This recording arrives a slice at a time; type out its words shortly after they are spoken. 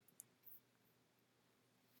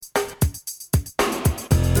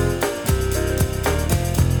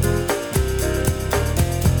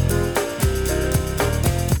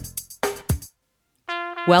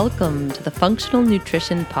Welcome to the Functional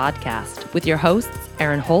Nutrition Podcast with your hosts,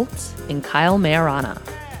 Erin Holtz and Kyle Majorana.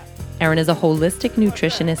 Erin is a holistic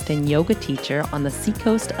nutritionist and yoga teacher on the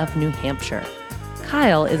seacoast of New Hampshire.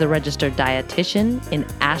 Kyle is a registered dietitian in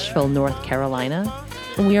Asheville, North Carolina,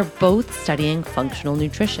 and we are both studying functional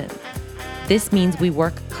nutrition. This means we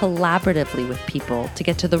work collaboratively with people to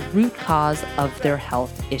get to the root cause of their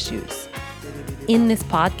health issues. In this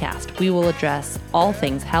podcast, we will address all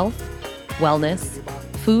things health, wellness,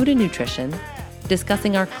 food and nutrition,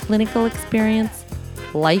 discussing our clinical experience,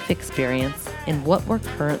 life experience, and what we're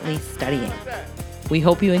currently studying. We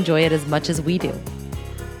hope you enjoy it as much as we do.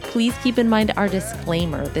 Please keep in mind our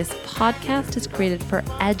disclaimer. This podcast is created for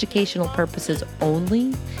educational purposes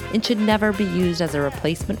only and should never be used as a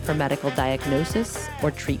replacement for medical diagnosis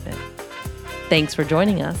or treatment. Thanks for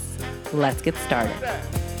joining us. Let's get started.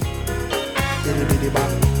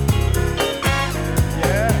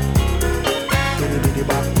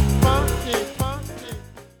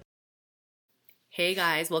 Hey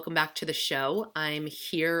guys, welcome back to the show. I'm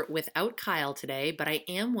here without Kyle today, but I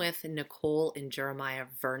am with Nicole and Jeremiah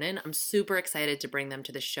Vernon. I'm super excited to bring them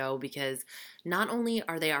to the show because not only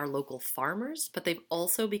are they our local farmers, but they've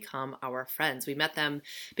also become our friends. We met them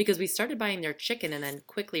because we started buying their chicken and then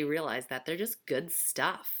quickly realized that they're just good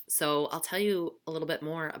stuff. So I'll tell you a little bit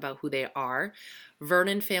more about who they are.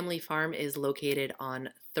 Vernon Family Farm is located on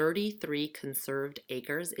 33 conserved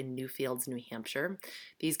acres in Newfields, New Hampshire.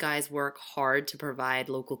 These guys work hard to provide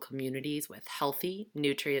local communities with healthy,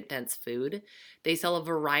 nutrient-dense food. They sell a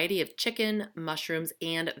variety of chicken, mushrooms,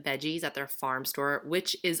 and veggies at their farm store,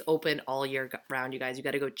 which is open all year round, you guys. You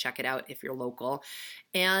got to go check it out if you're local.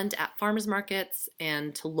 And at farmers markets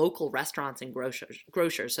and to local restaurants and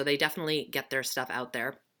grocers. So they definitely get their stuff out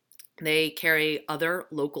there. They carry other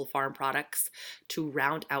local farm products to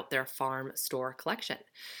round out their farm store collection.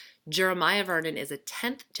 Jeremiah Vernon is a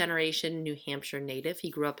 10th generation New Hampshire native. He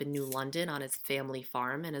grew up in New London on his family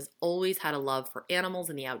farm and has always had a love for animals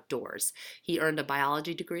and the outdoors. He earned a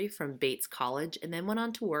biology degree from Bates College and then went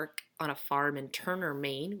on to work on a farm in Turner,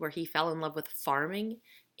 Maine, where he fell in love with farming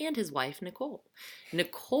and his wife, Nicole.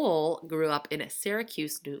 Nicole grew up in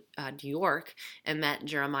Syracuse, New York, and met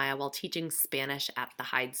Jeremiah while teaching Spanish at the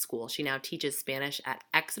Hyde School. She now teaches Spanish at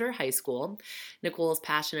Exeter High School. Nicole is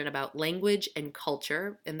passionate about language and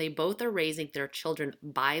culture, and they both are raising their children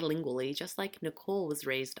bilingually, just like Nicole was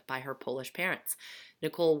raised by her Polish parents.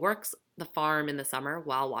 Nicole works the farm in the summer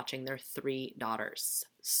while watching their 3 daughters.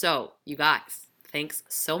 So, you guys, thanks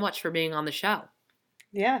so much for being on the show.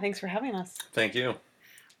 Yeah, thanks for having us. Thank you.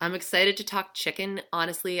 I'm excited to talk chicken.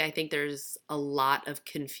 Honestly, I think there's a lot of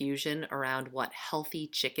confusion around what healthy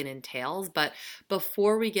chicken entails. But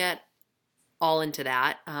before we get all into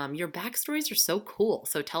that, your backstories are so cool.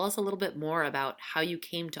 So tell us a little bit more about how you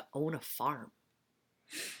came to own a farm.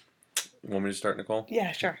 Want me to start, Nicole?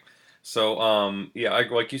 Yeah, sure. So,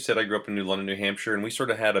 like you said, I grew up in New London, New Hampshire, and we sort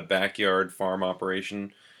of had a backyard farm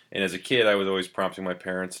operation. And as a kid, I was always prompting my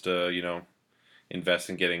parents to, invest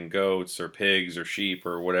in getting goats or pigs or sheep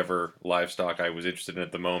or whatever livestock I was interested in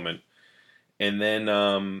at the moment. And then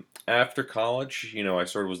after college, I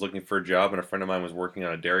sort of was looking for a job, and a friend of mine was working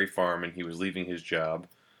on a dairy farm, and he was leaving his job,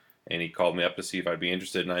 and he called me up to see if I'd be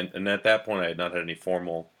interested. And at that point, I had not had any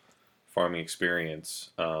formal farming experience,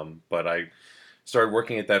 but I started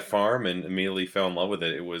working at that farm and immediately fell in love with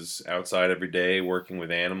it. It was outside every day, working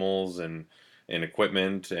with animals and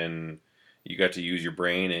equipment, and you got to use your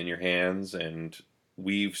brain and your hands, and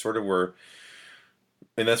we sort of were,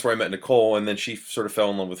 and that's where I met Nicole, and then she sort of fell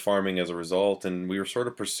in love with farming as a result, and we were sort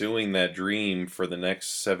of pursuing that dream for the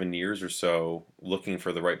next 7 years or so, looking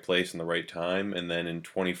for the right place and the right time, and then in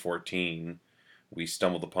 2014, we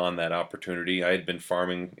stumbled upon that opportunity. I had been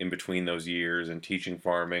farming in between those years and teaching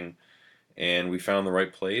farming, and we found the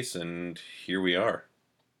right place, and here we are.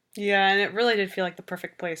 Yeah, and it really did feel like the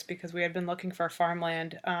perfect place because we had been looking for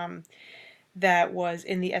farmland that was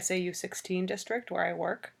in the SAU 16 district where I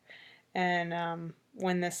work. And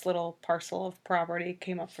when this little parcel of property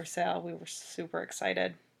came up for sale, we were super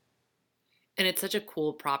excited. And it's such a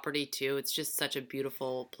cool property too. It's just such a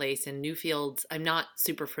beautiful place. And Newfields, I'm not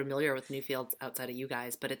super familiar with Newfields outside of you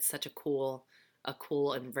guys, but it's such a cool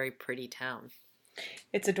and very pretty town.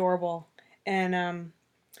 It's adorable. And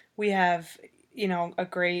we have, a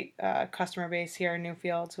great customer base here in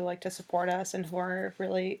Newfields who like to support us and who are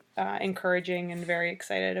really encouraging and very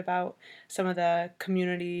excited about some of the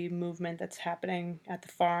community movement that's happening at the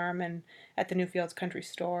farm and at the Newfields Country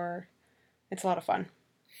Store. It's a lot of fun.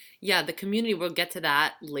 Yeah, the community, we'll get to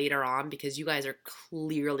that later on because you guys are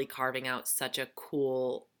clearly carving out such a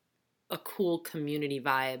cool community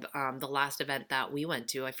vibe. The last event that we went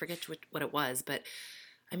to, I forget what it was, but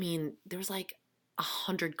I mean, there was like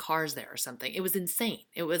 100 cars there or something. It was insane.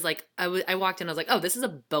 It was like I walked in, I was like, oh, this is a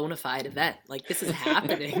bona fide event. Like this is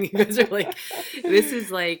happening. You guys are like, this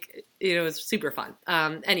is like, it's super fun.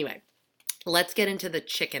 Anyway, let's get into the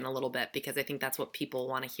chicken a little bit because I think that's what people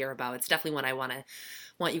want to hear about. It's definitely what I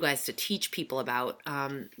want you guys to teach people about.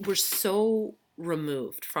 We're so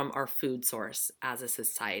removed from our food source as a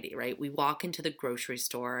society, right? We walk into the grocery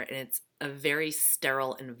store and it's a very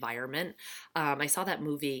sterile environment. I saw that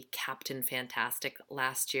movie Captain Fantastic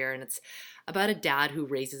last year, and it's about a dad who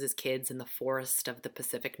raises his kids in the forest of the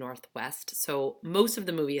Pacific Northwest. So most of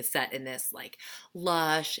the movie is set in this like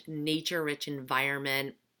lush, nature-rich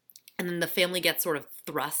environment, and then the family gets sort of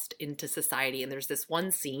thrust into society, and there's this one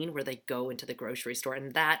scene where they go into the grocery store,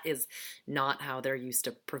 and that is not how they're used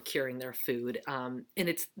to procuring their food. And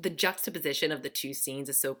it's the juxtaposition of the two scenes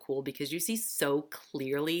is so cool because you see so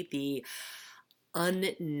clearly the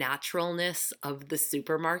unnaturalness of the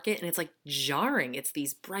supermarket, and it's like jarring. It's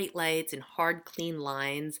these bright lights and hard clean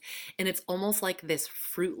lines, and it's almost like this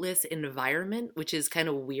fruitless environment, which is kind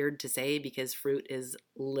of weird to say because fruit is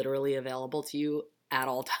literally available to you at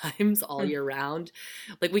all times all year round.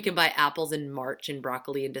 Like we can buy apples in March and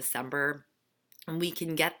broccoli in December, and we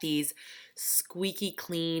can get these squeaky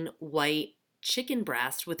clean white chicken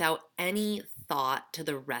breast without any thought to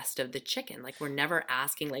the rest of the chicken. Like we're never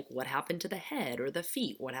asking like what happened to the head or the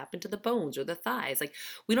feet, what happened to the bones or the thighs. Like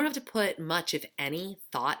we don't have to put much if any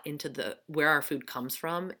thought into the where our food comes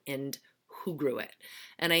from and who grew it.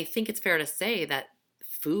 And I think it's fair to say that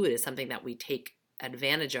food is something that we take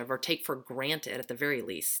advantage of or take for granted at the very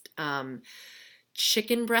least.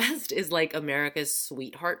 Chicken breast is like America's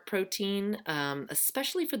sweetheart protein,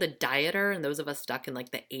 especially for the dieter and those of us stuck in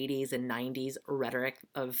like the 80s and 90s rhetoric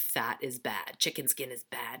of fat is bad, chicken skin is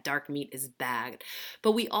bad, dark meat is bad.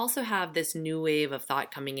 But we also have this new wave of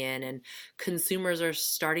thought coming in, and consumers are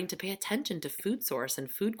starting to pay attention to food source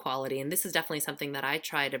and food quality. And this is definitely something that I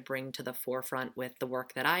try to bring to the forefront with the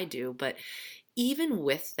work that I do. But even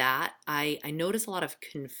with that, I notice a lot of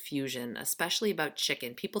confusion, especially about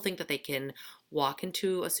chicken. People think that they can walk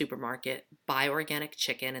into a supermarket, buy organic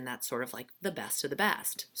chicken, and that's sort of like the best of the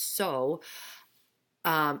best. So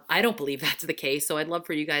I don't believe that's the case. So I'd love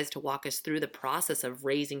for you guys to walk us through the process of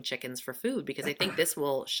raising chickens for food because I think this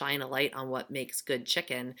will shine a light on what makes good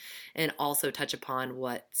chicken and also touch upon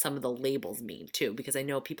what some of the labels mean too, because I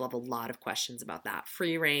know people have a lot of questions about that.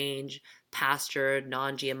 Free range, pastured,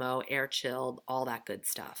 non-GMO, air chilled, all that good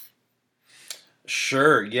stuff.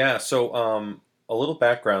 Sure, yeah. So, a little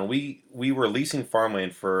background. We were leasing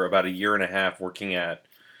farmland for about a year and a half, working at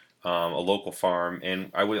a local farm,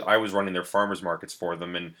 and I was running their farmers markets for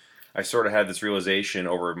them, and I sort of had this realization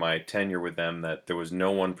over my tenure with them that there was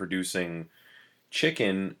no one producing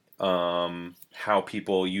chicken how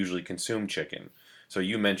people usually consume chicken. So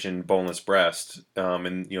you mentioned boneless breast,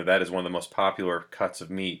 and that is one of the most popular cuts of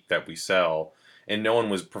meat that we sell, and no one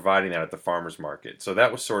was providing that at the farmers market. So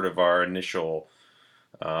that was sort of our initial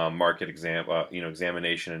market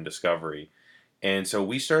examination and discovery. And so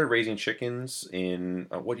we started raising chickens in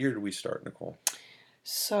what year did we start, Nicole?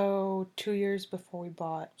 So 2 years before we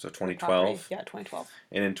bought So the property. 2012. Yeah, 2012.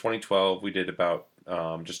 And in 2012 we did about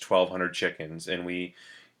just 1,200 chickens, and we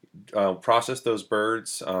processed those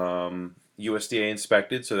birds USDA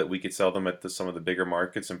inspected so that we could sell them at some of the bigger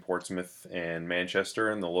markets in Portsmouth and Manchester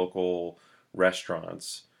and the local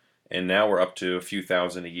restaurants. And now we're up to a few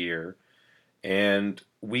thousand a year. And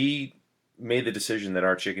we made the decision that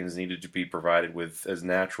our chickens needed to be provided with as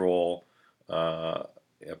natural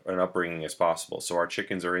an upbringing as possible. So our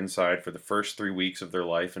chickens are inside for the first 3 weeks of their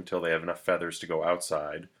life until they have enough feathers to go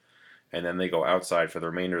outside, and then they go outside for the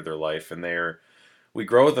remainder of their life. And we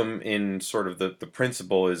grow them in sort of the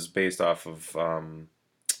principle is based off of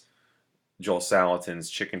Joel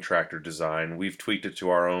Salatin's chicken tractor design. We've tweaked it to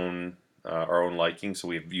our own liking, so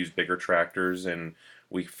we've used bigger tractors, and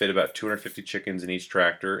we fit about 250 chickens in each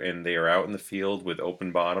tractor, and they are out in the field with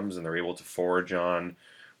open bottoms, and they're able to forage on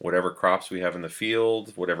whatever crops we have in the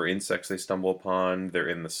field, whatever insects they stumble upon. They're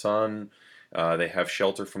in the sun. They have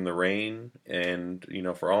shelter from the rain, and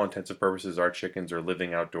for all intents and purposes, our chickens are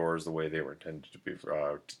living outdoors the way they were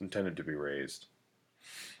intended to be raised.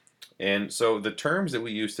 And so the terms that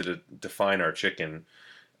we use to define our chicken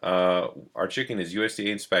is USDA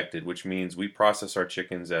inspected, which means we process our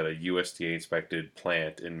chickens at a USDA inspected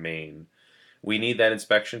plant in Maine. We need that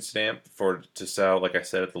inspection stamp to sell, like I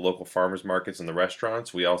said, at the local farmers markets and the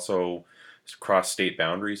restaurants. We also cross state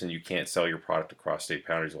boundaries, and you can't sell your product across state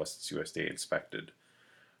boundaries unless it's USDA inspected.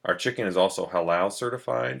 Our chicken is also halal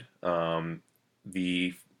certified.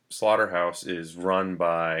 The slaughterhouse is run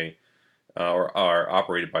by or are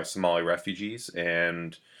operated by Somali refugees,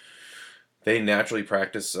 and they naturally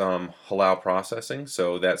practice halal processing,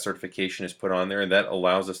 so that certification is put on there, and that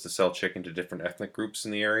allows us to sell chicken to different ethnic groups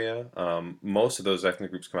in the area. Most of those ethnic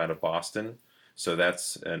groups come out of Boston, so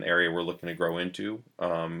that's an area we're looking to grow into.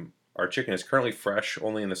 Our chicken is currently fresh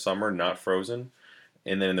only in the summer, not frozen,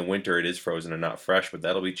 and then in the winter it is frozen and not fresh, but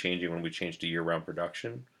that'll be changing when we change to year-round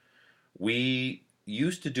production. We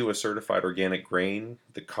used to do a certified organic grain.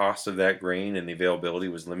 The cost of that grain and the availability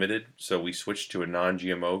was limited, so we switched to a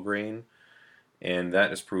non-GMO grain, and that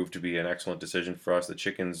has proved to be an excellent decision for us. The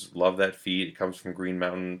chickens love that feed. It comes from Green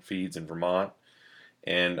Mountain Feeds in Vermont,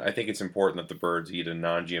 and I think it's important that the birds eat a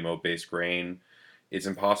non-GMO based grain. It's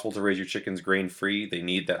impossible to raise your chickens grain free. They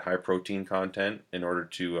need that high protein content in order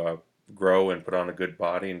to grow and put on a good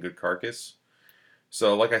body and good carcass.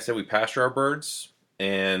 So, like I said, we pasture our birds,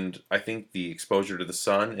 and I think the exposure to the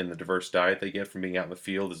sun and the diverse diet they get from being out in the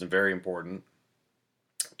field is very important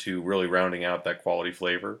to really rounding out that quality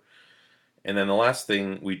flavor. And then the last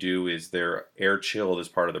thing we do is they're air chilled as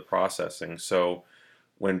part of the processing. So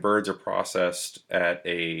when birds are processed at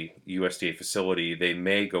a USDA facility, they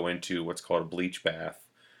may go into what's called a bleach bath,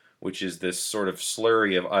 which is this sort of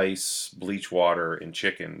slurry of ice, bleach water, and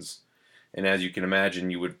chickens. And as you can imagine,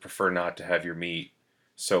 you would prefer not to have your meat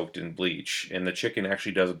soaked in bleach. And the chicken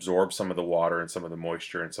actually does absorb some of the water and some of the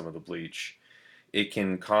moisture and some of the bleach. It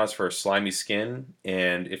can cause for slimy skin,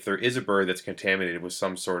 and if there is a bird that's contaminated with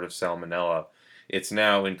some sort of salmonella, it's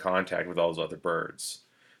now in contact with all those other birds.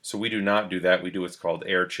 So we do not do that. We do what's called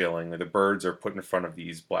air chilling. The birds are put in front of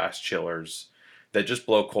these blast chillers that just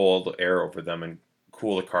blow cold air over them and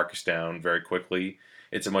cool the carcass down very quickly.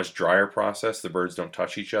 It's a much drier process. The birds don't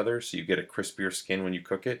touch each other, so you get a crispier skin when you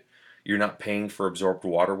cook it. You're not paying for absorbed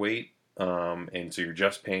water weight, and so you're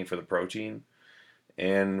just paying for the protein.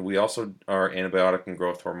 And we also are antibiotic and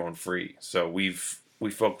growth hormone free. So we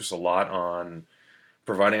focus a lot on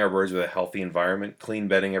providing our birds with a healthy environment, clean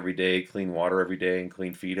bedding every day, clean water every day, and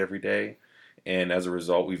clean feed every day. And as a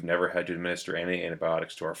result, we've never had to administer any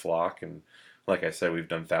antibiotics to our flock. And like I said, we've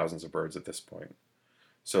done thousands of birds at this point.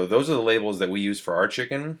 So those are the labels that we use for our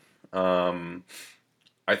chicken. Um,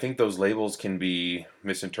 I think those labels can be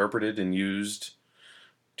misinterpreted and used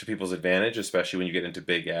to people's advantage, especially when you get into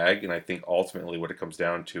big ag. And I think ultimately what it comes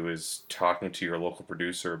down to is talking to your local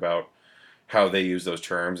producer about how they use those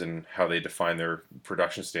terms and how they define their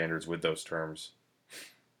production standards with those terms.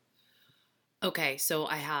 Okay, so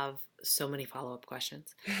I have so many follow-up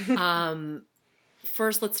questions. Um,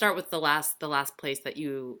 First, let's start with the last place that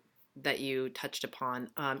you touched upon.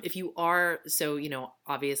 If you are, so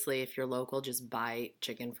obviously, if you're local, just buy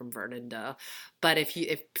chicken from Vernon, duh. But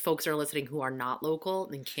if folks are listening who are not local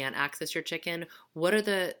and can't access your chicken, what are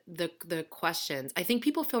the questions? I think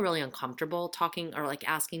people feel really uncomfortable talking or like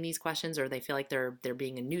asking these questions, or they feel like they're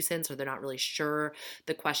being a nuisance, or they're not really sure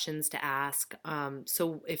the questions to ask.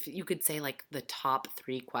 So if you could say like the top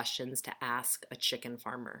three questions to ask a chicken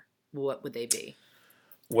farmer, what would they be?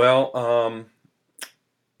 Well,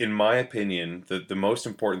 in my opinion, the most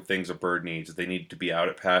important things a bird needs is they need to be out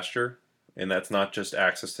at pasture, and that's not just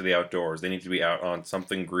access to the outdoors. They need to be out on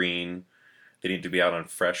something green. They need to be out on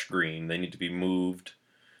fresh green. They need to be moved.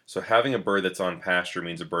 So having a bird that's on pasture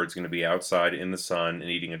means a bird's going to be outside in the sun and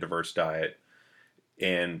eating a diverse diet.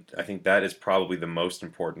 And I think that is probably the most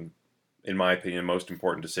important, in my opinion, the most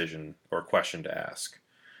important decision or question to ask.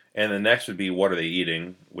 And the next would be what are they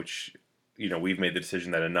eating, which we've made the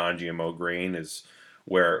decision that a non-GMO grain is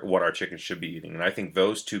where what our chickens should be eating. And I think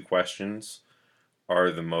those two questions are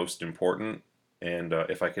the most important. And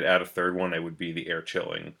if I could add a third one, it would be the air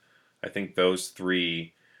chilling. I think those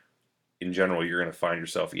three, in general, you're going to find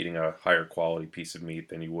yourself eating a higher quality piece of meat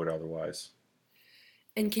than you would otherwise.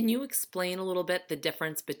 And can you explain a little bit the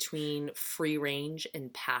difference between free range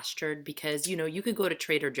and pastured? Because you could go to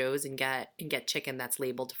Trader Joe's and get chicken that's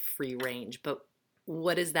labeled free range, but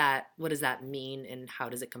what does that mean and how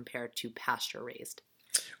does it compare to pasture raised?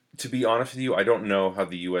 To be honest with you, I don't know how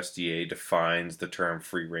the USDA defines the term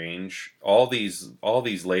free range. All these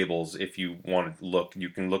labels, if you want to look, you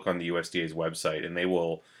can look on the USDA's website and they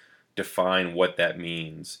will define what that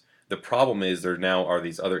means. The problem is there now are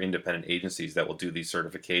these other independent agencies that will do these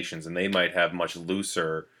certifications and they might have much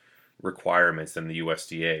looser requirements than the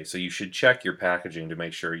USDA. So you should check your packaging to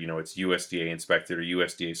make sure it's USDA inspected or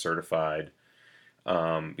USDA certified,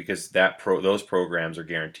 because those programs are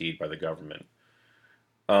guaranteed by the government.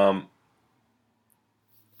 Um,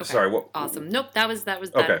 Okay. Sorry, what? Awesome. Nope,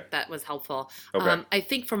 Okay, that was helpful. okay. I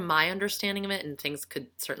think from my understanding of it, and things could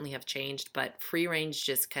certainly have changed, but free range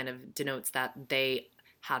just kind of denotes that they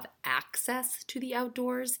have access to the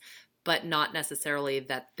outdoors, but not necessarily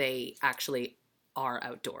that they actually are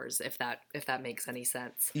outdoors, if that makes any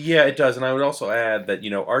sense. Yeah, it does. And I would also add that,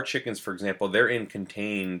 our chickens, for example, they're in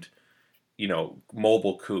contained,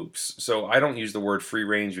 mobile coops. So I don't use the word free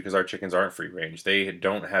range because our chickens aren't free range. They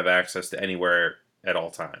don't have access to anywhere at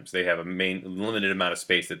all times. They have a main limited amount of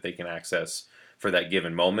space that they can access for that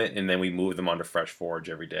given moment, and then we move them onto fresh forage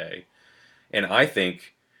every day. And I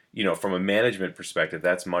think, from a management perspective,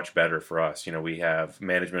 that's much better for us. We have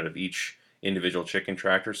management of each individual chicken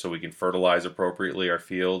tractor so we can fertilize appropriately our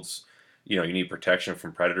fields. You need protection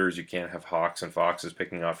from predators. You can't have hawks and foxes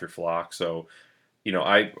picking off your flock. So,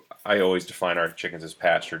 I always define our chickens as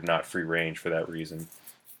pastured, not free range for that reason.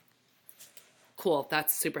 Cool,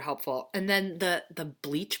 that's super helpful. And then the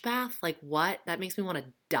bleach bath, like what? That makes me want to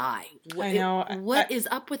die. I know. What is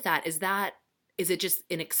up with that? Is it just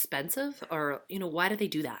inexpensive, or why do they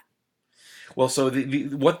do that? Well, so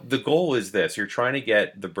what the goal is this: you're trying to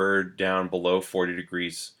get the bird down below 40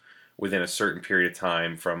 degrees within a certain period of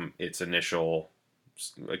time from its initial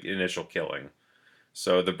killing.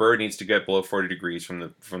 So the bird needs to get below 40 degrees from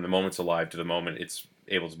the moment it's alive to the moment it's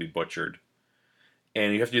able to be butchered.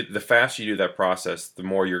 And you have to the faster you do that process, the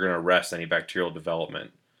more you're going to arrest any bacterial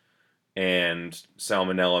development. And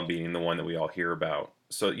salmonella being the one that we all hear about.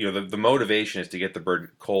 So the motivation is to get the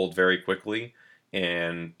bird cold very quickly,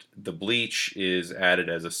 and the bleach is added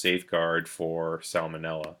as a safeguard for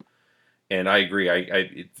salmonella. And I agree.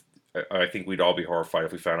 I think we'd all be horrified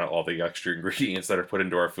if we found out all the extra ingredients that are put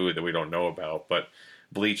into our food that we don't know about. But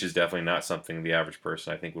bleach is definitely not something the average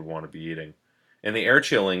person I think would want to be eating. And the air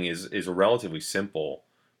chilling is a relatively simple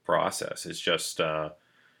process. It's just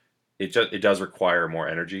it does require more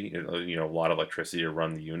energy, a lot of electricity to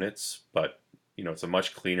run the units, but it's a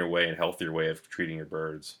much cleaner way and healthier way of treating your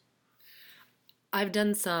birds. I've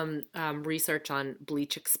done some research on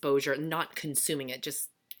bleach exposure, not consuming it, just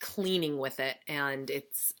cleaning with it, and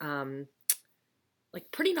it's like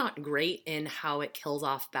pretty not great in how it kills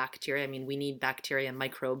off bacteria. I mean, we need bacteria and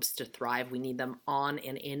microbes to thrive. We need them on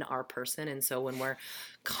and in our person. And so when we're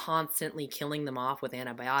constantly killing them off with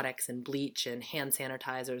antibiotics and bleach and hand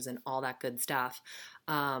sanitizers and all that good stuff,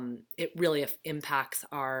 it really impacts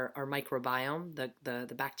our microbiome,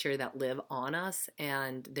 the bacteria that live on us,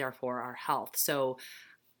 and therefore our health. So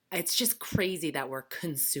it's just crazy that we're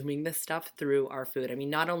consuming this stuff through our food. I mean,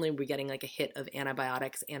 not only are we getting like a hit of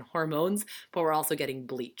antibiotics and hormones, but we're also getting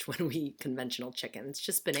bleach when we eat conventional chicken. It's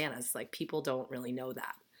just bananas. Like people don't really know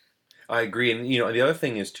that. I agree, and the other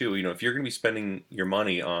thing is too, if you're going to be spending your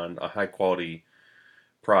money on a high quality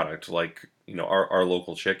product like our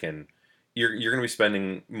local chicken, you're going to be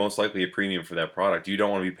spending most likely a premium for that product. You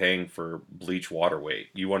don't want to be paying for bleach water weight.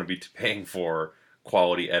 You want to be paying for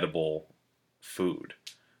quality edible food.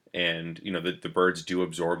 And the birds do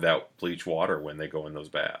absorb that bleach water when they go in those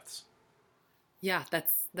baths. Yeah,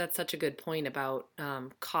 that's such a good point about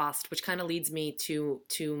cost, which kind of leads me to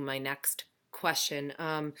my next question.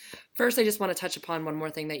 First, I just want to touch upon one more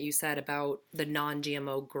thing that you said about the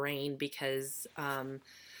non-GMO grain, because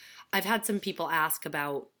I've had some people ask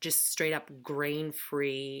about just straight up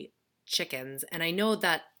grain-free chickens, and I know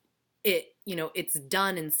that it's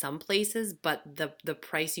done in some places, but the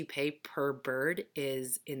price you pay per bird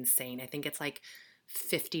is insane. I think it's like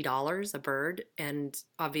 $50 a bird, and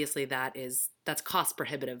obviously that's cost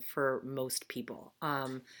prohibitive for most people.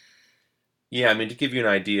 Yeah, I mean, to give you an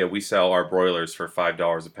idea, we sell our broilers for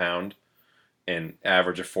 $5 a pound and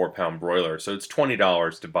average a 4 pound broiler. So it's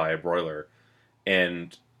 $20 to buy a broiler.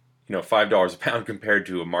 And, $5 a pound compared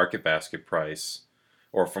to a market basket price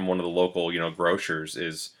or from one of the local, grocers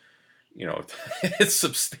is, it's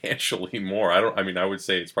substantially more. I would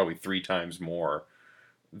say it's probably 3 times more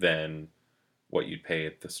than what you'd pay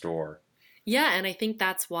at the store. Yeah, and I think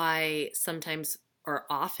that's why sometimes or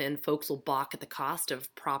often folks will balk at the cost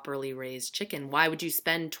of properly raised chicken. Why would you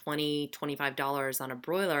spend $25 on a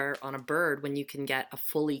broiler on a bird when you can get a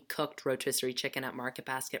fully cooked rotisserie chicken at Market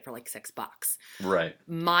Basket for like $6? Right.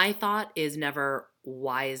 My thought is never,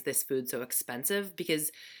 why is this food so expensive?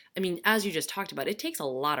 Because I mean, as you just talked about, it takes a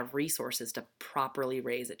lot of resources to properly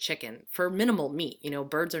raise a chicken for minimal meat.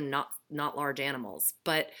 Birds are not large animals,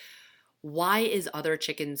 but why is other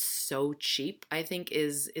chicken so cheap, I think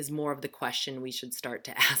is more of the question we should start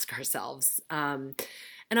to ask ourselves.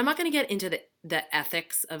 And I'm not going to get into the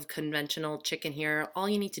ethics of conventional chicken here. All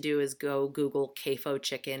you need to do is go Google CAFO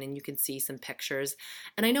chicken and you can see some pictures.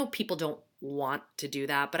 And I know people don't want to do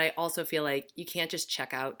that, but I also feel like you can't just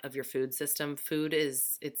check out of your food system. Food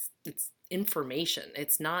it's information.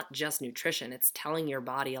 It's not just nutrition. It's telling your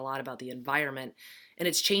body a lot about the environment and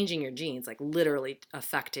it's changing your genes, like literally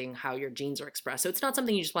affecting how your genes are expressed. So it's not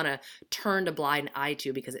something you just want to turn a blind eye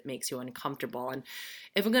to because it makes you uncomfortable. And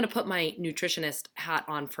if I'm going to put my nutritionist hat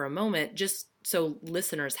on for a moment, just so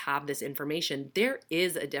listeners have this information, there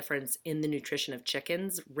is a difference in the nutrition of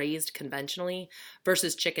chickens raised conventionally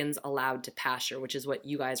versus chickens allowed to pasture, which is what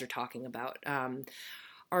you guys are talking about.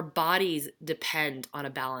 Our bodies depend on a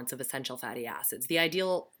balance of essential fatty acids. The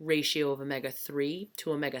ideal ratio of omega-3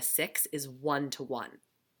 to omega-6 is 1 to 1.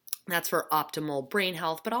 That's for optimal brain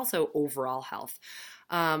health, but also overall health.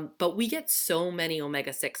 But we get so many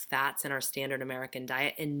omega-6 fats in our standard American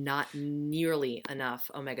diet and not nearly enough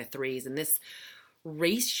omega-3s. And this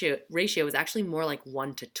ratio is actually more like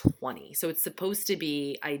 1 to 20. So it's supposed to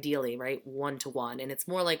be ideally, right, 1 to 1. And it's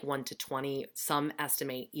more like 1 to 20. Some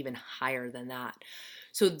estimate even higher than that.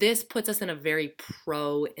 So this puts us in a very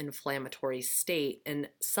pro-inflammatory state. And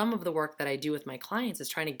some of the work that I do with my clients is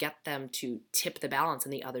trying to get them to tip the balance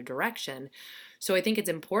in the other direction. So I think it's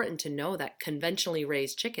important to know that conventionally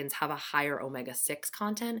raised chickens have a higher omega-6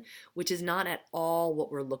 content, which is not at all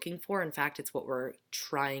what we're looking for. In fact, it's what we're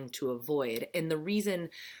trying to avoid. And the reason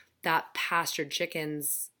that pastured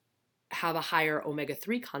chickens have a higher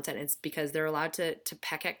omega-3 content is because they're allowed to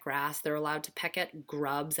peck at grass, they're allowed to peck at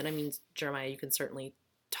grubs. And I mean, Jeremiah, you can certainly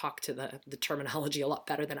talk to the terminology a lot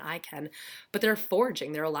better than I can, but they're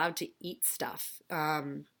foraging. They're allowed to eat stuff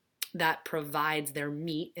that provides their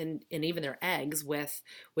meat and even their eggs with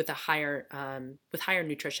a higher with higher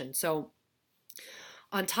nutrition. So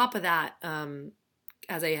on top of that,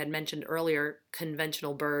 as I had mentioned earlier,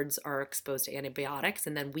 conventional birds are exposed to antibiotics,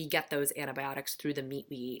 and then we get those antibiotics through the meat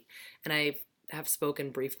we eat. And I have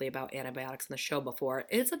spoken briefly about antibiotics on the show before.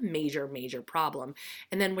 It's a major, major problem.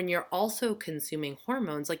 And then when you're also consuming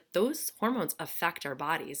hormones, like those hormones affect our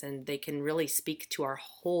bodies and they can really speak to our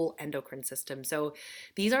whole endocrine system. So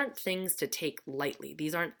these aren't things to take lightly.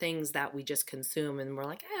 These aren't things that we just consume and we're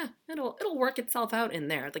like, it'll work itself out in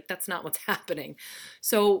there. Like that's not what's happening.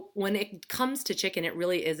 So when it comes to chicken, it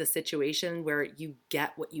really is a situation where you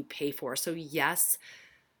get what you pay for. So yes,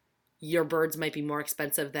 your birds might be more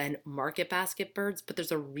expensive than market basket birds, but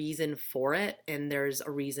there's a reason for it and there's a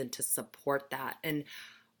reason to support that. And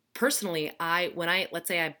personally, let's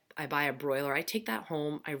say I buy a broiler, I take that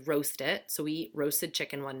home, I roast it. So we eat roasted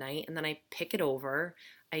chicken one night and then I pick it over.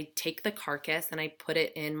 I take the carcass and I put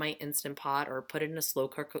it in my Instant Pot or put it in a slow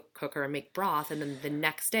cooker and make broth. And then the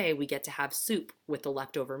next day we get to have soup with the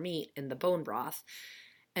leftover meat in the bone broth.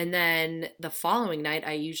 And then the following night,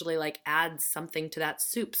 I usually like add something to that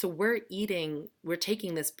soup. So we're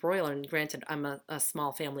taking this broiler, and granted, I'm a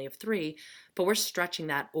small family of 3, but we're stretching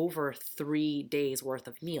that over 3 days worth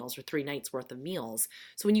of meals or 3 nights worth of meals.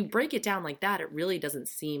 So when you break it down like that, it really doesn't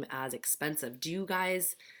seem as expensive. Do you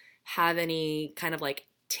guys have any kind of like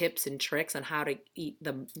tips and tricks on how to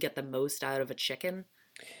get the most out of a chicken?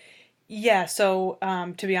 Yeah, so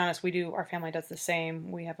to be honest, our family does the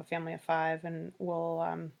same. We have a family of 5, and we'll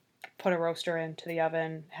put a roaster into the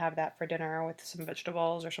oven, have that for dinner with some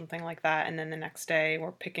vegetables or something like that, and then the next day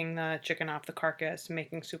we're picking the chicken off the carcass,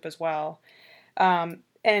 making soup as well. And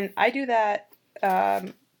I do that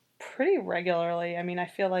pretty regularly. I mean, I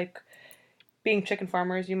feel like being chicken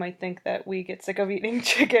farmers, you might think that we get sick of eating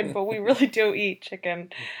chicken, but we really do eat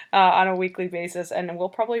chicken on a weekly basis, and we'll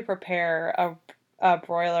probably prepare a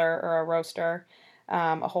broiler or a roaster,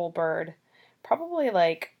 a whole bird, probably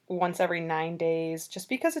like once every 9 days, just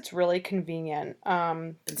because it's really convenient. It's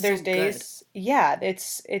so There's good. days, yeah,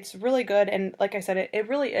 it's really good, and like I said, it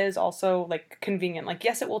really is also like convenient. Like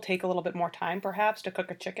yes, it will take a little bit more time perhaps to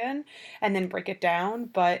cook a chicken and then break it down,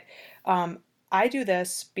 but um, I do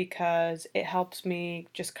this because it helps me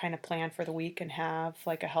just kind of plan for the week and have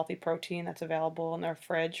like a healthy protein that's available in their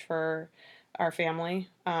fridge for our family,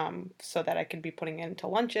 so that I can be putting into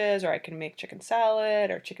lunches, or I can make chicken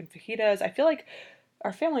salad or chicken fajitas. I feel like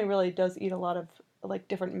our family really does eat a lot of like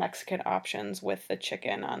different Mexican options with the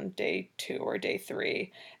chicken on day 2 or day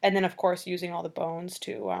 3, and then of course using all the bones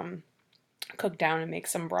to cook down and make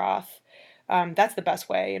some broth. That's the best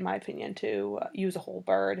way, in my opinion, to use a whole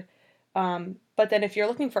bird. But then if you're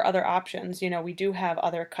looking for other options, we do have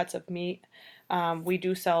other cuts of meat. We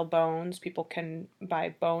do sell bones. People can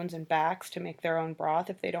buy bones and backs to make their own broth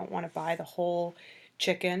if they don't want to buy the whole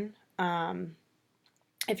chicken.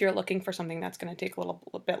 If you're looking for something that's going to take a little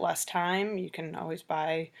bit less time, you can always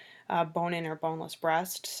buy bone-in or boneless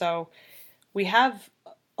breast. So we have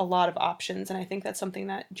a lot of options, and I think that's something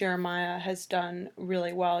that Jeremiah has done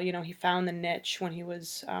really well. He found the niche when he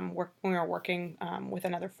was when we were working with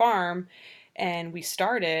another farm, and we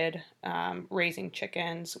started raising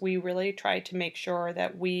chickens. We really tried to make sure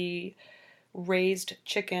that we raised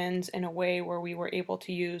chickens in a way where we were able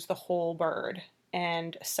to use the whole bird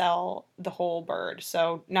and sell the whole bird.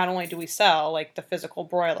 So not only do we sell like the physical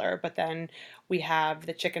broiler, but then we have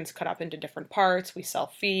the chickens cut up into different parts. We sell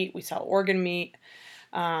feet, we sell organ meat.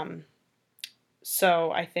 Um,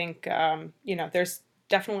 so I think, there's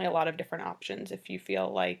definitely a lot of different options. If you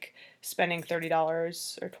feel like spending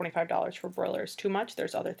 $30 or $25 for broilers too much,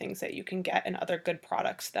 there's other things that you can get and other good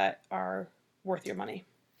products that are worth your money.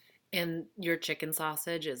 And your chicken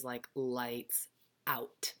sausage is like lights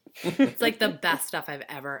out. It's like the best stuff I've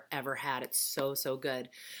ever had. It's so, so good.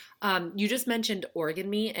 You just mentioned organ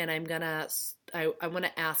meat, and I want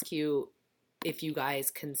to ask you if you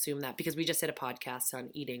guys consume that, because we just did a podcast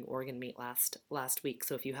on eating organ meat last week.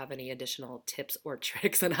 So if you have any additional tips or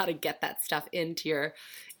tricks on how to get that stuff into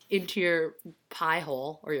your pie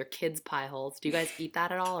hole or your kids' pie holes, do you guys eat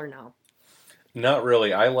that at all or no? Not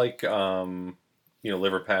really. I like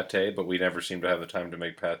liver pate, but we never seem to have the time to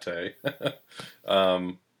make pate.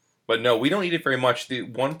 um, but no, we don't eat it very much. The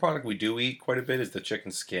one product we do eat quite a bit is the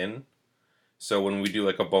chicken skin. So when we do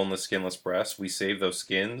like a boneless, skinless breast, we save those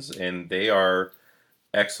skins, and they are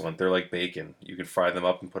excellent. They're like bacon. You can fry them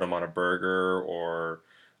up and put them on a burger or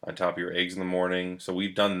on top of your eggs in the morning. So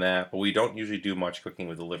we've done that, but we don't usually do much cooking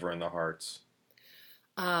with the liver and the hearts.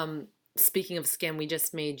 Speaking of skin, we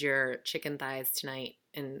just made your chicken thighs tonight,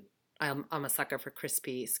 and I'm a sucker for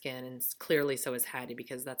crispy skin, and clearly so is Hattie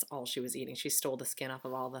because that's all she was eating. She stole the skin off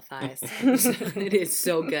of all the thighs. It is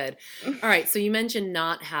so good. All right, so you mentioned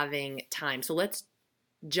not having time, so let's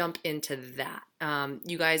jump into that.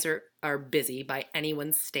 You guys are busy by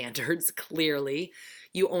anyone's standards. Clearly,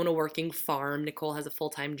 you own a working farm. Nicole has a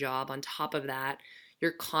full-time job. On top of that,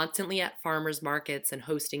 you're constantly at farmers markets and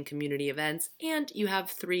hosting community events, and you have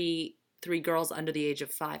three girls under the age of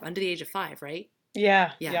 5. Under the age of 5, right?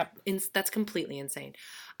 Yeah, Yeah, yep. that's completely insane.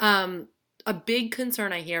 Um, a big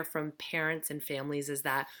concern I hear from parents and families is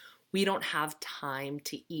that we don't have time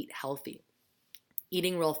to eat healthy.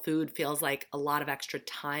 Eating real food feels like a lot of extra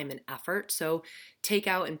time and effort. So,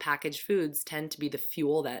 takeout and packaged foods tend to be the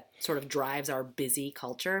fuel that sort of drives our busy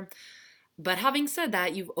culture. But having said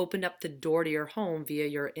that, you've opened up the door to your home via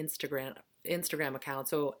your Instagram account.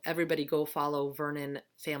 So everybody go follow Vernon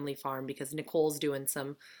Family Farm because Nicole's doing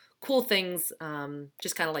some cool things,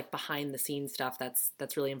 just kind of like behind the scenes stuff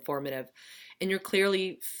that's really informative. And you're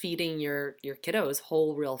clearly feeding your kiddos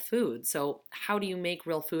whole real food. So how do you make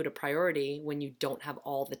real food a priority when you don't have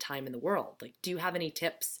all the time in the world? Like, do you have any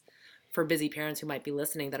tips for busy parents who might be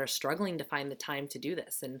listening that are struggling to find the time to do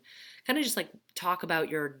this? And kind of just like talk about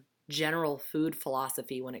your general food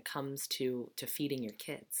philosophy when it comes to feeding your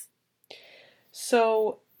kids.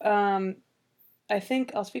 So, I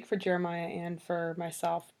think I'll speak for Jeremiah and for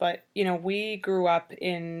myself, but we grew up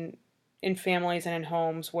in families and in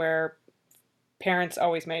homes where parents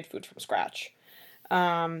always made food from scratch.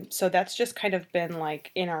 So that's just kind of been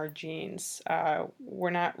like in our genes. We're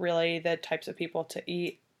not really the types of people to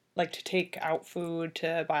eat, like to take out food,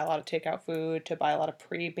 to buy a lot of takeout food, to buy a lot of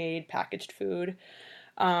pre-made packaged food.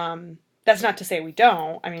 That's not to say we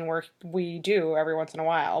don't. I mean, we do every once in a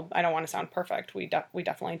while. I don't want to sound perfect. We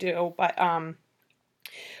definitely do, but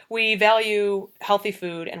we value healthy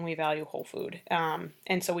food and we value whole food.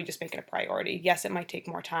 And so we just make it a priority. Yes, it might take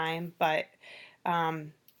more time, but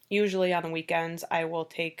usually on the weekends, I will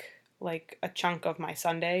take like a chunk of my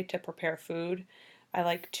Sunday to prepare food. I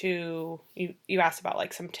like to, you asked about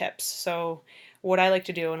like some tips. So, what I like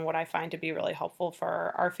to do and what I find to be really helpful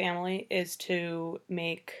for our family is to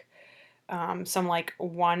make some like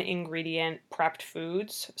one ingredient prepped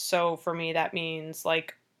foods. So, for me, that means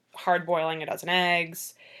like hard boiling a dozen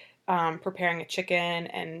eggs, preparing a chicken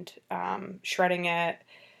and shredding it,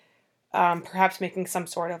 perhaps making some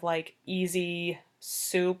sort of like easy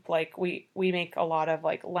soup. Like we make a lot of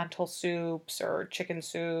like lentil soups or chicken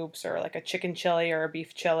soups or like a chicken chili or a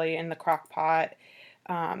beef chili in the crock pot.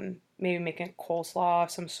 Maybe making a coleslaw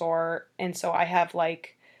of some sort. And so I have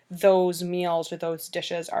like those meals or those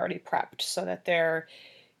dishes already prepped so that they're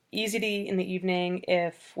easy to eat in the evening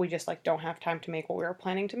if we just like don't have time to make what we were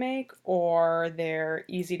planning to make, or they're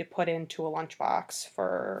easy to put into a lunchbox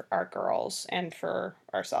for our girls and for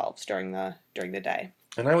ourselves during the day.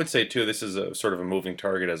 And I would say too, this is a sort of a moving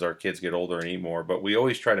target as our kids get older and eat more, but we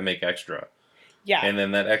always try to make extra. Yeah. And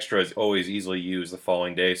then that extra is always easily used the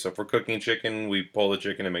following day. So if we're cooking chicken, we pull the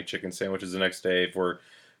chicken and make chicken sandwiches the next day. If we're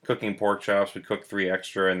cooking pork chops, we cook 3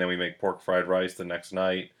 extra and then we make pork fried rice the next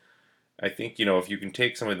night. I think, if you can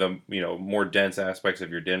take some of the, more dense aspects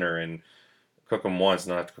of your dinner and cook them once,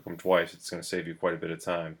 not have to cook them twice, it's going to save you quite a bit of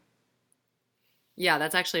time. Yeah,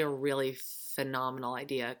 that's actually a really phenomenal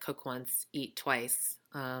idea. Cook once, eat twice.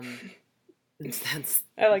 That's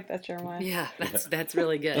I like that, Jeremiah. yeah, Yeah. that's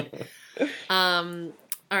really good. Um,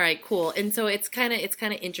 all right, cool. And so it's kind of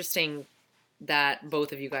interesting that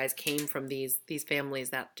both of you guys came from these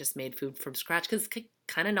families that just made food from scratch because it's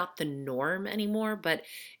kind of not the norm anymore, but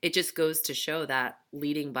it just goes to show that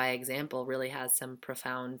leading by example really has some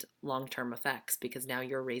profound long-term effects because now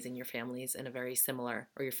you're raising your families in a very similar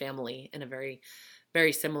or your family in a very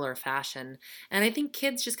similar fashion. And I think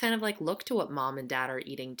kids just kind of like look to what mom and dad are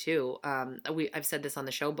eating too. I've said this on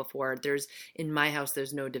the show before. There's in my house,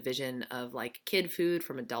 there's no division of like kid food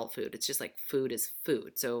from adult food. It's just like food is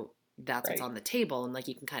food. So that's what's Right. on the table, and like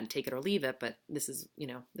you can kind of take it or leave it. But this is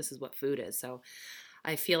what food is. So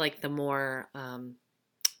I feel like the more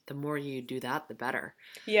you do that, the better.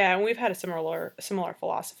 Yeah, and we've had a similar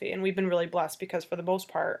philosophy, and we've been really blessed because for the most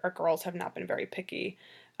part, our girls have not been very picky.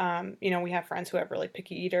 We have friends who have really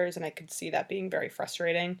picky eaters, and I could see that being very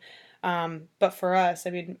frustrating. But for us, I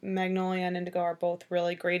mean, Magnolia and Indigo are both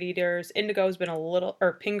really great eaters. Indigo's been a little,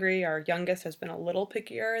 or Pingree, our youngest, has been a little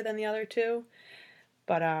pickier than the other two.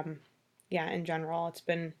 But yeah, in general,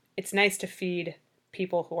 it's nice to feed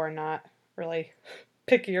people who are not really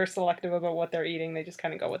picky or selective about what they're eating. They just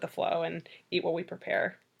kind of go with the flow and eat what we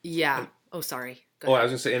prepare. Yeah. And Oh, sorry. Go oh, I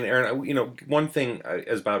ahead. was gonna say, and Aaron, one thing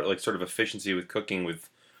is about like sort of efficiency with cooking with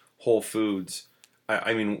whole foods.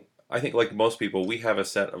 I mean, I think like most people, we have a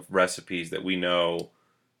set of recipes that we know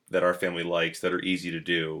that our family likes that are easy to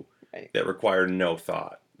do, Right. that require no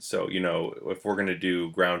thought. So, if we're gonna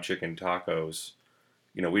do ground chicken tacos,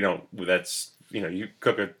 we don't. That's you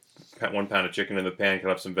cook 1 pound of chicken in the pan,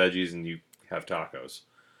 cut up some veggies, and you have tacos.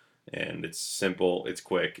 And it's simple, it's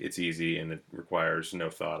quick, it's easy, and it requires no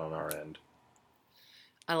thought on our end.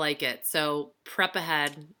 I like it. So prep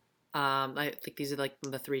ahead. I think these are like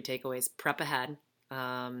the three takeaways. Prep ahead.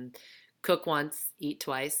 Um, Cook once, eat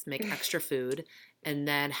twice, make extra food, and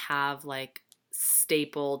then have like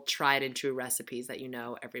staple, tried and true recipes that you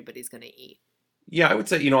know everybody's going to eat. Yeah, I would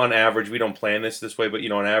say, on average, we don't plan this way, but,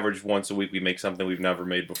 on average, once a week we make something we've never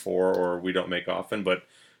made before or we don't make often. But,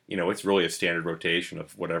 it's really a standard rotation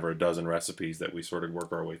of whatever a dozen recipes that we sort of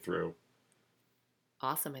work our way through.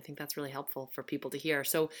 Awesome. I think that's really helpful for people to hear.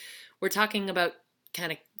 So, we're talking about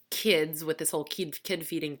kind of kids with this whole kid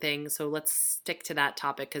feeding thing. So let's stick to that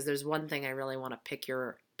topic because there's one thing I really want to pick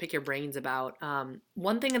your brains about.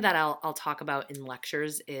 One thing that I'll talk about in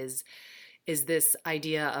lectures is this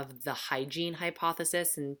idea of the hygiene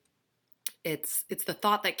hypothesis, and it's the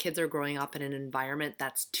thought that kids are growing up in an environment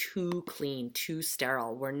that's too clean, too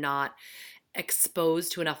sterile. We're not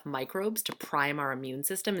exposed to enough microbes to prime our immune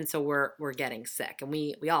system, and so we're getting sick, and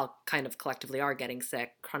we all kind of collectively are getting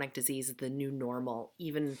sick. Chronic disease is the new normal,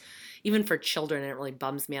 even for children, and it really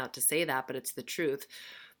bums me out to say that, but it's the truth.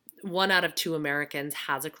 1 out of 2 Americans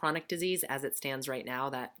has a chronic disease as it stands right now.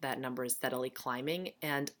 That number is steadily climbing,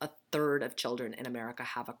 and a third of children in America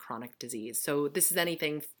have a chronic disease. So this is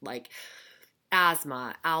anything like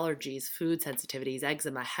asthma, allergies, food sensitivities,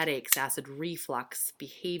 eczema, headaches, acid reflux,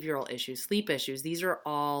 behavioral issues, sleep issues. These are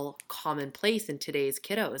all commonplace in today's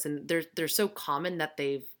kiddos, and they're so common that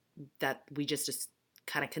we just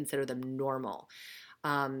kind of consider them normal.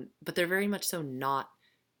 But they're very much so not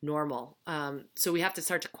normal. So we have to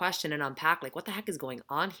start to question and unpack like what the heck is going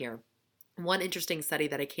on here. One interesting study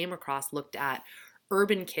that I came across looked at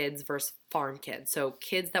urban kids versus farm kids. So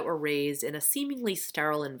kids that were raised in a seemingly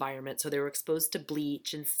sterile environment. So they were exposed to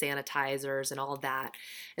bleach and sanitizers and all of that.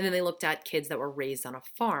 And then they looked at kids that were raised on a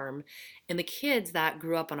farm. And the kids that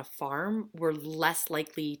grew up on a farm were less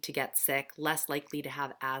likely to get sick, less likely to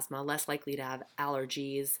have asthma, less likely to have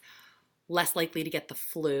allergies, less likely to get the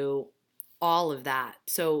flu, all of that.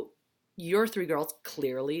 So your three girls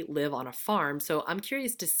clearly live on a farm. So I'm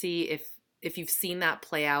curious to see if you've seen that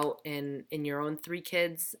play out in your own three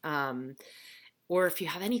kids, or if you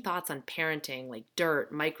have any thoughts on parenting, like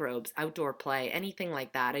dirt, microbes, outdoor play, anything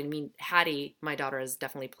like that. I mean, Hattie, my daughter, has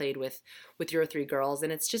definitely played with your three girls,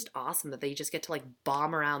 and it's just awesome that they just get to like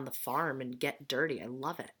bomb around the farm and get dirty. I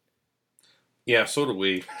love it. Yeah, so do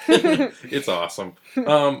we. It's awesome.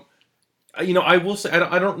 I will say,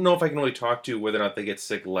 I don't know if I can really talk to whether or not they get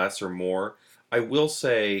sick less or more. I will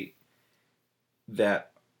say that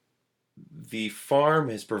the farm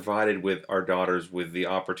has provided with our daughters with the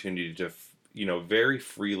opportunity to very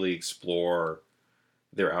freely explore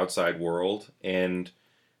their outside world, and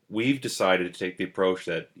we've decided to take the approach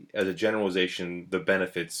that as a generalization the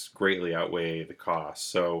benefits greatly outweigh the costs.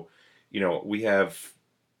 So we have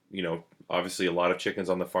obviously a lot of chickens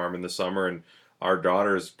on the farm in the summer, and our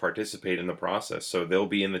daughters participate in the process, so they'll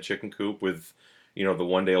be in the chicken coop with the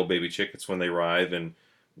 1-day old baby chickens when they arrive, and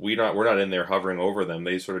we're not in there hovering over them.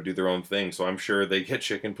 They sort of do their own thing. So I'm sure they get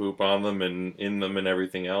chicken poop on them and in them and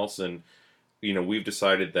everything else. And we've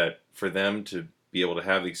decided that for them to be able to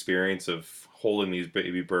have the experience of holding these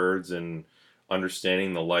baby birds and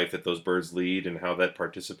understanding the life that those birds lead and how that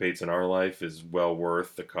participates in our life is well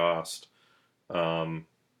worth the cost. Um,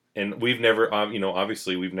 and we've never,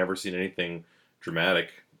 obviously, we've never seen anything dramatic.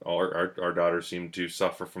 Our daughters seem to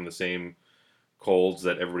suffer from the same colds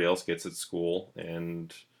that everybody else gets at school,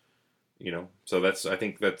 and so I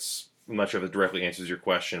think that's, I'm not sure if it directly answers your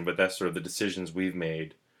question, but that's sort of the decisions we've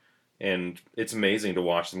made. And it's amazing to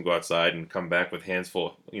watch them go outside and come back with a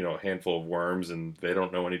handful of worms, and they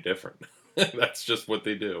don't know any different. That's just what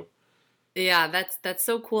they do. Yeah, that's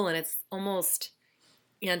so cool, and it's almost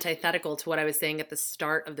antithetical to what I was saying at the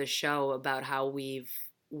start of the show about how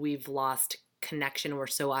we've lost connection. We're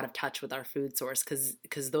so out of touch with our food source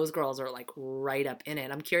because those girls are like right up in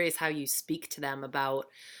it. I'm curious how you speak to them about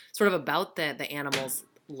sort of about the animal's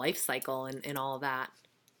life cycle and all of that.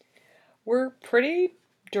 We're pretty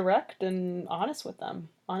direct and honest with them,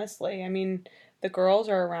 honestly. I mean, the girls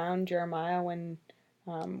are around Jeremiah when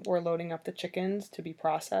we're loading up the chickens to be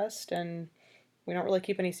processed, and we don't really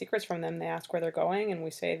keep any secrets from them. They ask where they're going, and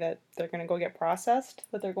we say that they're going to go get processed,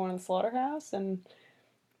 that they're going to the slaughterhouse, and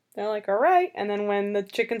they're like, all right. And then when the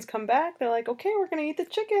chickens come back, they're like, okay, we're going to eat the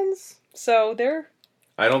chickens. So they're,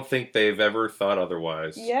 I don't think they've ever thought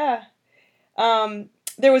otherwise. yeah.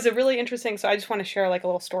 There was a really interesting, so I just want to share like a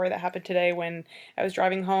little story that happened today when I was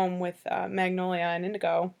driving home with Magnolia and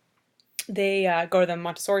Indigo. They go to the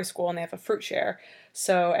Montessori school and they have a fruit share.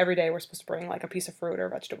 So every day we're supposed to bring like a piece of fruit or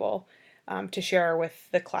vegetable to share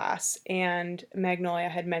with the class. And Magnolia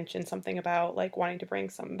had mentioned something about like wanting to bring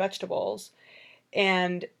some vegetables.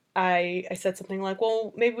 And I said something like,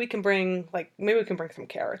 well, maybe we can bring some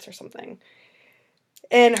carrots or something.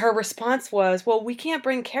 And her response was, well, we can't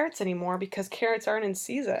bring carrots anymore because carrots aren't in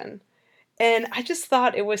season. And I just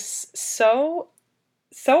thought it was so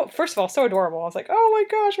first of all, so adorable. I was like, oh my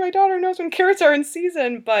gosh, my daughter knows when carrots are in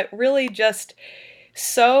season, but really just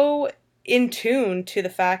so in tune to the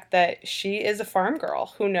fact that she is a farm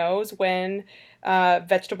girl who knows when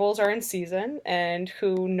vegetables are in season and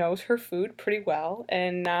who knows her food pretty well,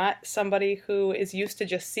 and not somebody who is used to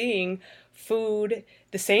just seeing food,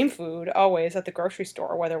 the same food, always at the grocery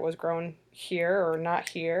store, whether it was grown here or not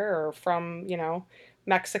here or from,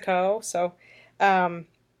 Mexico. So,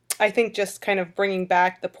 I think just kind of bringing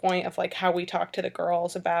back the point of like how we talk to the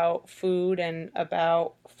girls about food and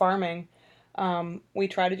about farming, we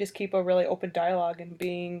try to just keep a really open dialogue and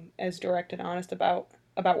being as direct and honest about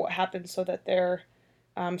what happens so that they're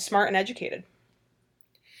smart and educated.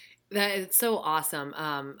 That is so awesome.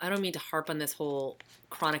 I don't mean to harp on this whole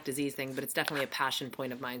chronic disease thing, but it's definitely a passion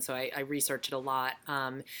point of mine. So I research it a lot.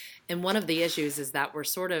 And one of the issues is that we're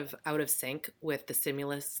sort of out of sync with the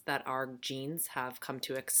stimulus that our genes have come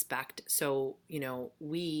to expect. So,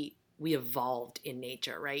 we evolved in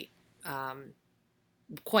nature, right? Um,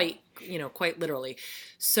 quite literally.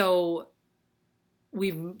 So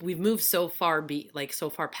we've moved so far so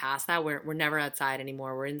far past that we're never outside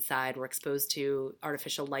anymore. We're inside. We're exposed to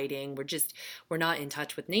artificial lighting. We're not in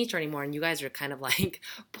touch with nature anymore. And you guys are kind of like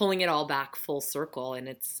pulling it all back full circle, and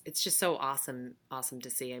it's just so awesome to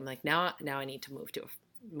see. I'm like, now I need to move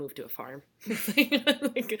to a farm.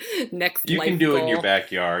 Like, next You can life do it in your goal.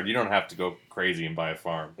 backyard. You don't have to go crazy and buy a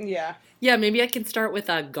farm. Yeah. Yeah, maybe I can start with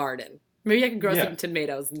a garden. Maybe I can grow Yeah, some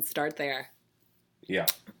tomatoes and start there. yeah.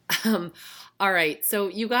 Um, all right. So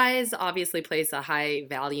you guys obviously place a high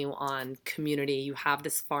value on community. You have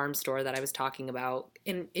this farm store that I was talking about,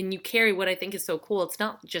 and you carry what I think is so cool. It's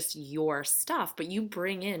not just your stuff, but you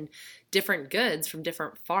bring in different goods from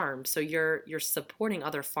different farms. So you're supporting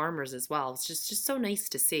other farmers as well. It's just so nice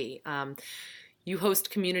to see. You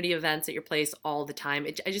host community events at your place all the time.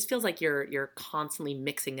 It just feels like you're constantly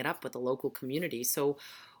mixing it up with the local community. So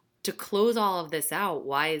to close all of this out,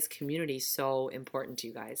 why is community so important to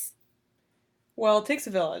you guys? Well, it takes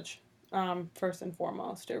a village, first and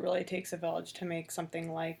foremost. It really takes a village to make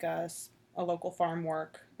something like a local farm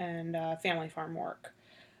work and family farm work.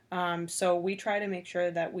 So we try to make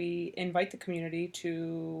sure that we invite the community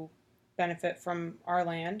to benefit from our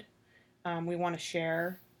land. We want to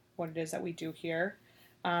share what it is that we do here.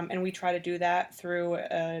 And we try to do that through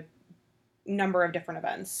a number of different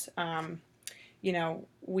events.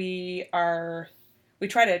 We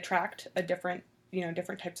try to attract different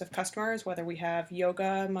types of customers, whether we have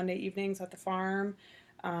yoga Monday evenings at the farm.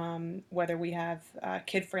 whether we have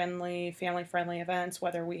kid-friendly, family-friendly events,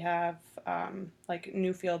 whether we have like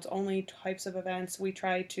Newfields only types of events. We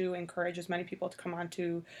try to encourage as many people to come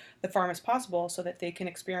onto the farm as possible so that they can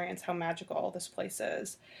experience how magical this place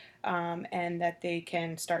is, and that they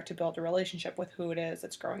can start to build a relationship with who it is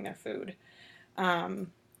that's growing their food.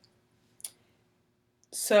 Um,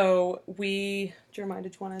 Jeremiah,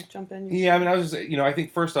 did you want to jump in? Yeah, I mean, I was just, I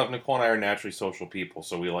think first off, Nicole and I are naturally social people,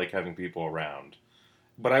 so we like having people around.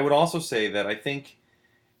 But I would also say that I think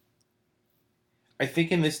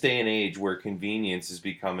in this day and age where convenience is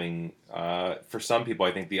becoming, for some people,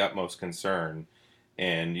 I think the utmost concern,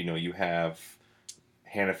 and you have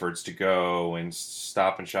Hannaford's to go and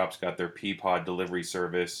Stop and Shop's got their Peapod delivery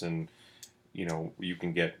service, and you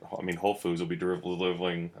can get. I mean, Whole Foods will be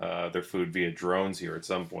delivering their food via drones here at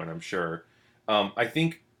some point, I'm sure. I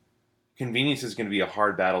think convenience is going to be a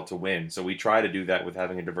hard battle to win, so we try to do that with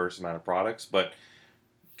having a diverse amount of products, but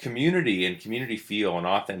community and community feel and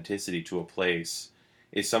authenticity to a place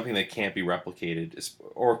is something that can't be replicated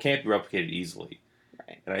or can't be replicated easily.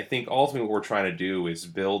 Right. And I think ultimately what we're trying to do is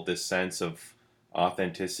build this sense of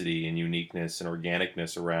authenticity and uniqueness and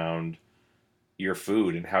organicness around your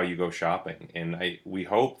food and how you go shopping. And we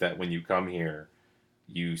hope that when you come here,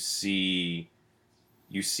 you see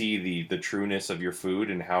the trueness of your food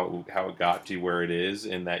and how it got to where it is,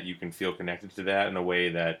 and that you can feel connected to that in a way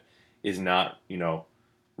that is not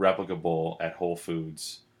replicable at Whole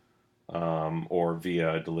Foods, or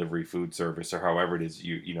via delivery food service, or however it is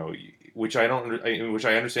which which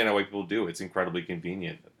I understand how people do. It's incredibly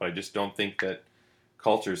convenient, but I just don't think that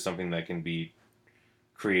culture is something that can be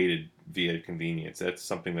created via convenience. That's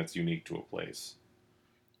something that's unique to a place.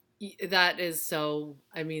 That is so,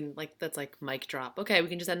 I mean, like, that's like mic drop. Okay, we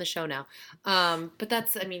can just end the show now. But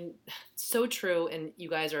that's, I mean, so true. And you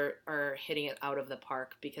guys are hitting it out of the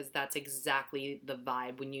park, because that's exactly the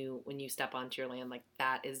vibe when you step onto your land. Like,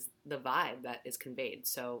 that is the vibe that is conveyed.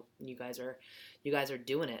 So you guys are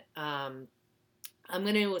doing it. I'm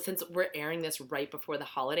going to, since we're airing this right before the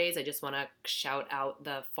holidays, I just want to shout out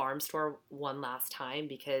the farm store one last time,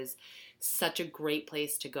 because such a great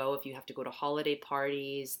place to go if you have to go to holiday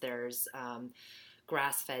parties. There's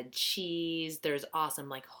grass-fed cheese. There's awesome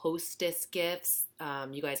like hostess gifts.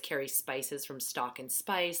 You guys carry spices from Stock and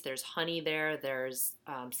Spice. There's honey there. There's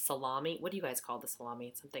salami. What do you guys call the salami?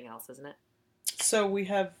 It's something else, isn't it? So we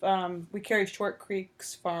carry Short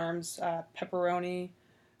Creek's Farms pepperoni.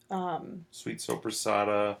 Sweet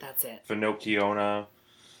sopressata, That's it. finocchiona.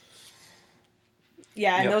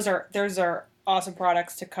 Yeah, and Yep. those are awesome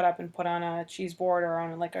products to cut up and put on a cheese board or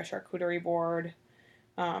on like a charcuterie board.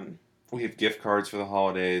 Um, We have gift cards for the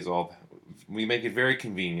holidays. We make it very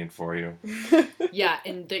convenient for you. Yeah,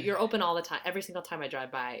 and you're open all the time. Every single time I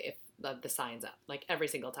drive by, if the sign's up, like every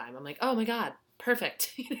single time, I'm like, oh my god,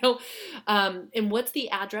 perfect. And what's the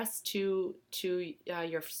address to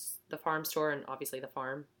the farm store and obviously the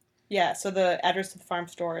farm? Yeah, so the address to the farm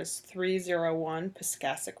store is 301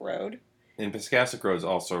 Piscassic Road, And Piscassic Road is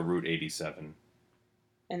also Route 87.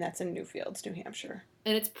 and that's in Newfields, New Hampshire.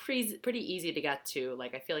 And it's pretty easy to get to.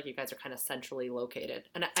 Like, I feel like you guys are kind of centrally located.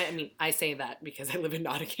 And I mean, I say that because I live in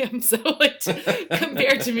Nottingham. So, like,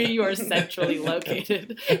 compared to me, you are centrally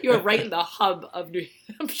located. You are right in the hub of New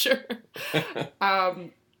Hampshire.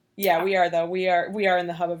 Um, Yeah, we are though. We are in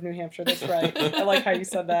the hub of New Hampshire. That's right. I like how you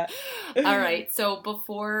said that. all right. So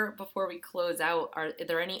before we close out, are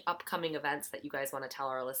there any upcoming events that you guys want to tell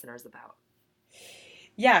our listeners about?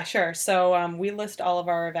 Yeah, sure. So we list all of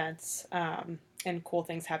our events and cool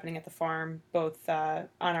things happening at the farm, both on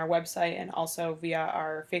our website and also via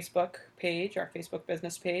our Facebook page, our Facebook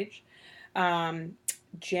business page. Um,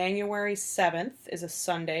 January 7th is a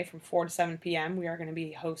Sunday from 4 to 7 p.m. We are going to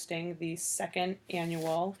be hosting the second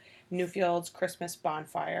annual Newfields Christmas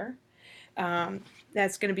Bonfire.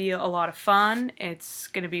 That's going to be a lot of fun. It's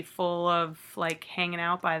going to be full of like hanging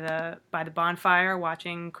out by the bonfire,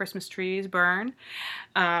 watching Christmas trees burn.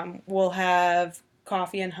 We'll have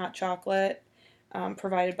coffee and hot chocolate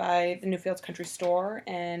provided by the Newfields Country Store,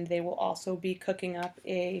 and they will also be cooking up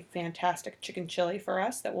a fantastic chicken chili for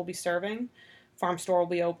us that we'll be serving. Farm store will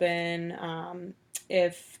be open.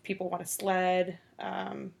 If people want to sled,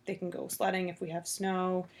 they can go sledding if we have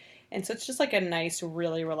snow. And so it's just like a nice,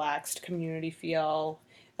 really relaxed community feel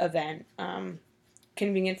event.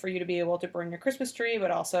 Convenient for you to be able to burn your Christmas tree, but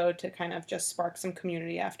also to kind of just spark some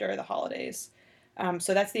community after the holidays.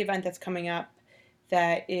 So that's the event that's coming up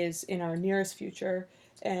that is in our nearest future.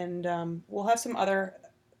 And we'll have some other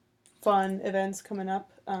fun events coming up,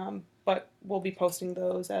 but we'll be posting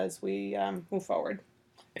those as we move forward.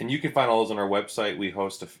 And you can find all those on our website. We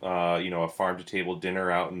host a farm to table dinner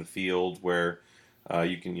out in the field where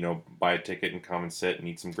You can, buy a ticket and come and sit and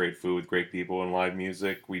eat some great food, great people, and live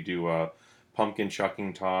music. We do a pumpkin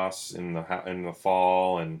chucking toss in the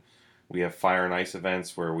fall, and we have fire and ice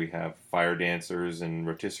events where we have fire dancers and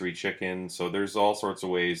rotisserie chicken. So there's all sorts of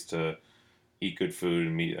ways to eat good food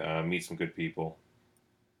and meet some good people.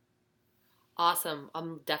 Awesome.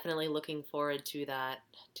 I'm definitely looking forward to that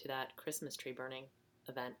Christmas tree burning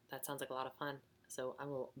event. That sounds like a lot of fun. So I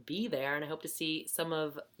will be there, and I hope to see some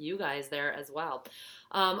of you guys there as well.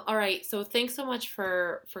 All right. So thanks so much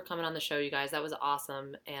for coming on the show, you guys. That was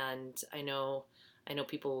awesome, and I know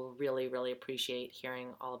people will really really appreciate hearing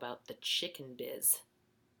all about the chicken biz.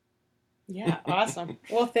 Yeah, awesome.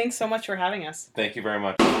 Well, thanks so much for having us. Thank you very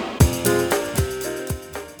much.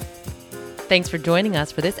 Thanks for joining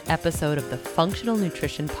us for this episode of the Functional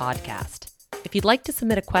Nutrition Podcast. If you'd like to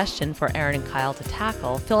submit a question for Erin and Kyle to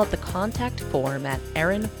tackle, fill out the contact form at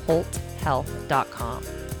erinholthealth.com.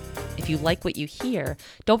 If you like what you hear,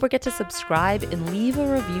 don't forget to subscribe and leave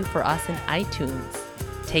a review for us in iTunes.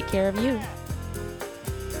 Take care of you.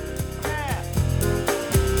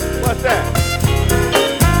 What's that?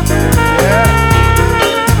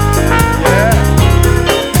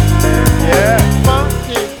 Yeah.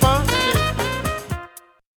 Funky.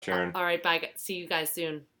 Sharon. All right, bye. See you guys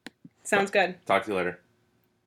soon. Sounds good. Talk to you later.